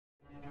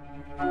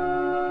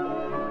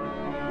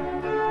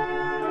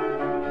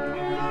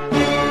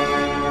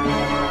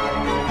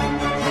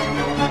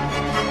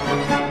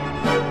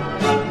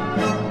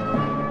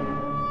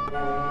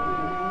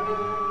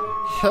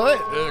Hey,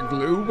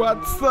 Igloo,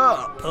 what's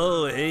up?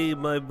 Oh, hey,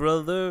 my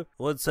brother.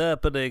 What's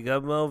happening?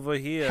 I'm over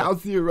here.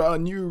 How's your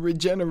new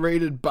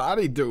regenerated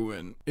body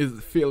doing? Is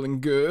it feeling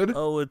good?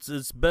 Oh,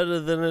 it's better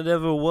than it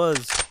ever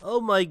was.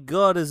 Oh my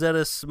god, is that a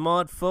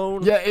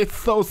smartphone? Yeah, it's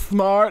so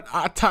smart.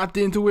 I typed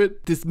into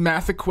it, this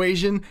math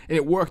equation, and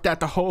it worked out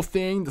the whole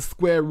thing. The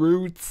square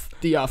roots,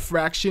 the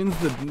fractions,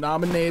 the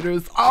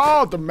denominators,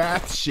 all the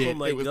math shit. Oh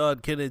my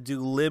god, can it do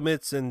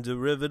limits and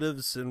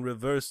derivatives and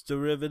reverse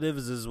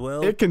derivatives as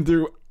well? It can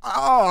do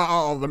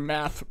all the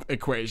math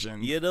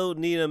equations. You don't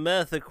need a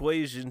math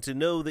equation to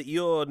know that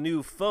your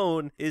new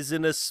phone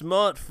isn't a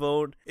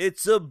smartphone.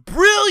 It's a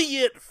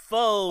brilliant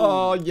phone!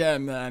 Oh yeah,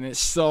 man, it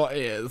sure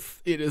is.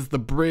 It is the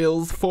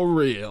brills for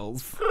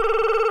reals.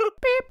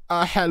 Beep.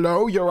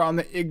 Hello, you're on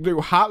the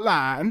Igloo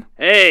hotline.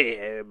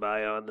 Hey, am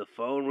I on the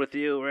phone with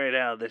you right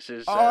now? This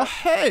is, Oh,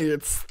 hey,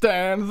 it's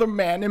Stan the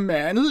Manny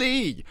Man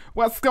Lee.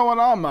 What's going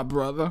on, my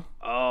brother?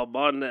 Oh,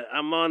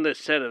 I'm on the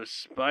set of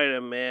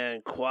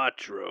Spider-Man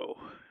Quattro,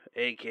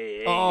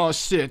 a.k.a. Oh,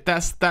 shit,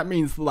 that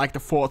means like the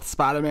fourth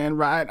Spider-Man,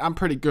 right? I'm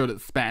pretty good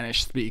at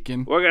Spanish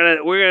speaking.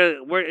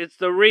 It's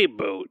the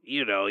reboot,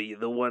 you know,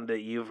 the one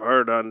that you've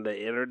heard on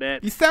the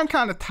internet. You sound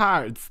kind of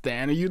tired,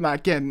 Stan. Are you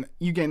like getting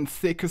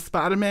sick of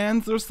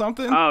Spider-Mans or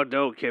something? Oh,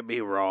 don't get me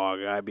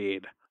wrong. I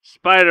mean,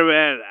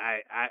 Spider-Man,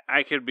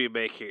 I could be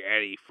making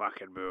any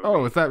fucking movie.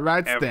 Oh, is that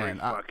right, every Stan?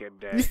 fucking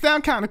day. You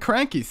sound kind of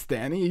cranky,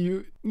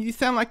 Stanny. You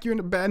sound like you're in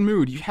a bad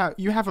mood.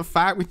 You have a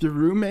fight with your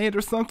roommate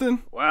or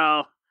something?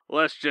 Well,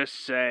 let's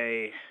just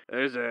say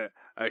there's a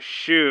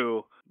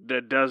shoe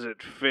that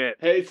doesn't fit.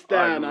 Hey,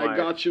 Stan, on I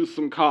got you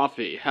some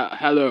coffee.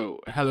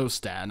 Hello,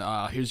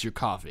 Stan. Here's your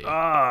coffee. Oh.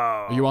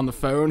 Are you on the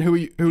phone? Who are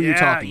you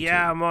talking to?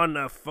 Yeah, I'm on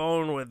the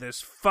phone with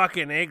this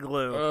fucking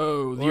Igloo.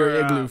 Oh, your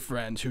Igloo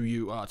friend who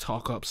you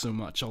talk up so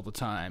much all the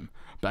time.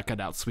 Back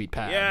it out, sweet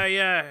pad.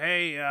 Yeah.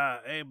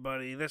 Hey,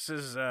 buddy. This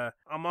is,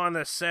 I'm on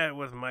the set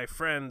with my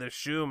friend, the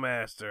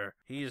Shoemaster.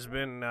 He's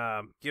been,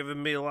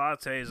 giving me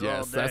lattes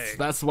all day. Yes,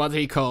 that's what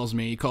he calls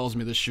me. He calls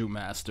me the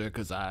Shoemaster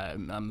because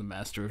I'm the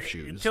master of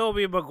shoes.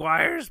 Tobey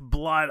Maguire's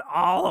blood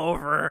all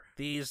over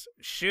these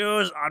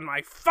shoes on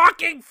my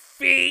fucking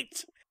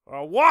feet.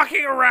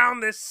 Walking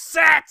around this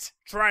set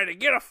trying to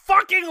get a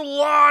fucking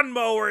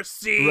lawnmower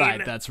scene.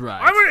 Right, that's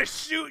right. I'm gonna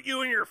shoot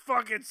you in your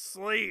fucking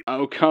sleep.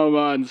 Oh, come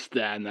on,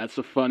 Stan. That's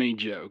a funny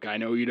joke. I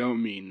know you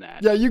don't mean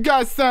that. Yeah, you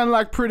guys sound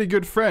like pretty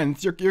good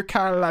friends. You're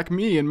kind of like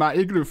me and my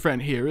Igloo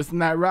friend here, isn't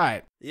that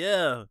right?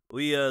 Yeah,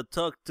 we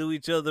talk to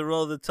each other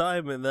all the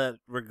time in that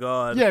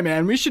regard. Yeah,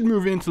 man, we should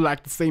move into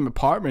like the same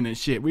apartment and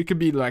shit. We could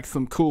be like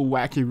some cool,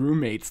 wacky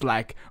roommates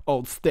like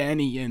old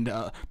Stanny and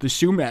the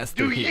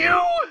Shoemaster here. Do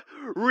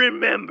you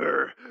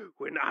remember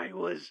when I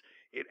was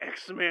in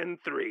X-Men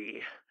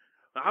 3?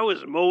 I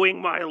was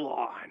mowing my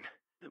lawn,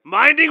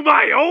 minding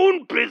my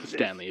own business.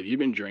 Stanley, have you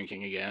been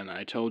drinking again?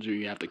 I told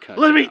you have to cut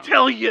Let me down.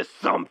 tell you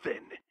something.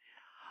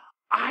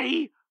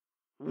 I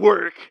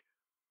work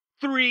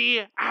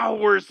 3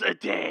 hours a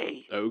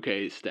day.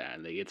 Okay,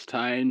 Stanley, it's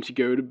time to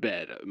go to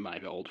bed, my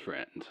old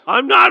friend.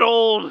 I'm not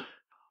old.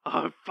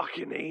 I'm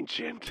fucking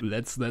ancient.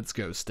 Let's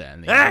go,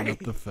 Stanley. Hey! Hang up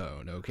the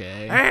phone,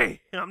 okay?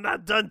 Hey, I'm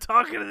not done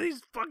talking to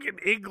these fucking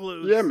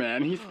igloos. Yeah,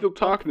 man, he's still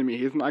talking to me.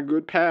 He's my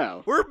good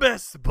pal. We're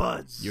best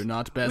buds. You're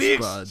not best We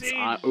buds.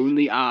 exchanged-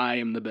 Only I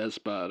am the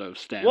best bud of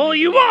Stanley. Well,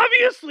 you Lee.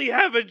 obviously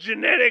have a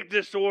genetic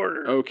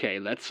disorder Okay,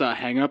 let's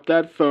hang up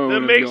that phone that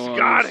of makes yours.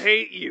 God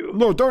hate you.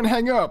 No, don't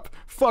hang up.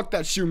 Fuck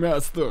that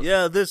Shoemaster.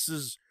 Yeah, this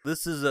is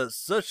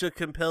such a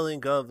compelling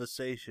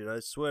conversation. I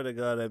swear to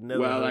God, I've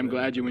never. Well, heard I'm of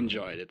glad it. you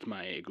enjoyed it,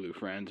 my Igloo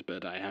friend,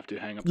 but I have to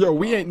hang up. Yo,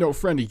 we ain't no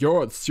friend of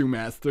yours,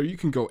 Shoemaster. You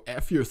can go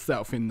F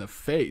yourself in the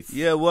face.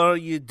 Yeah, why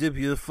don't you dip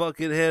your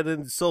fucking head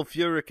in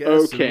sulfuric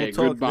acid? Okay, we'll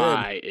talk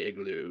goodbye,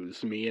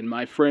 Igloos. Me and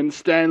my friend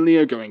Stanley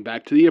are going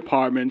back to the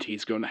apartment.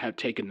 He's going to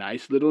take a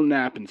nice little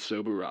nap and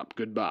sober up.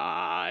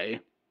 Goodbye.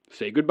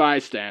 Say goodbye,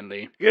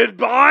 Stanley. Then.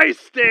 Goodbye,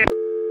 Stan.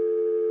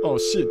 Oh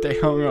shit, they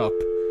hung up.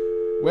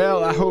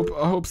 Well, I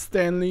hope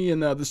Stanley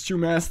and the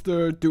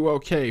Shoemaster do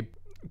okay,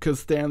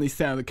 because Stanley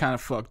sounded kind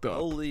of fucked up.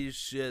 Holy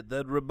shit,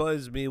 that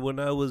reminds me, when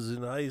I was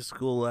in high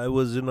school, I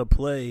was in a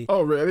play.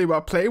 Oh really?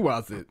 What play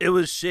was it? It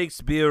was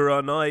Shakespeare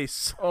on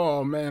Ice.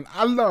 Oh man,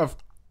 I love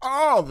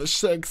all the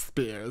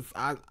Shakespeares.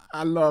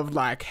 I love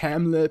like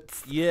Hamlet.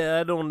 Yeah,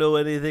 I don't know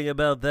anything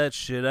about that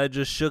shit. I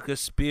just shook a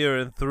spear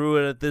and threw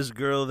it at this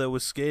girl that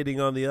was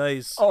skating on the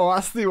ice. Oh, I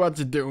see what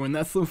you're doing.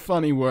 That's some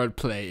funny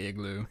wordplay,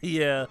 Igloo.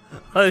 Yeah,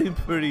 I'm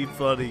pretty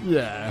funny.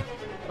 Yeah.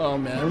 Oh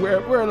man,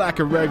 we're like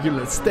a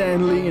regular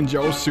Stanley and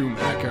Joel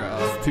Schumacher,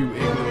 us two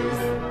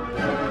Igloos.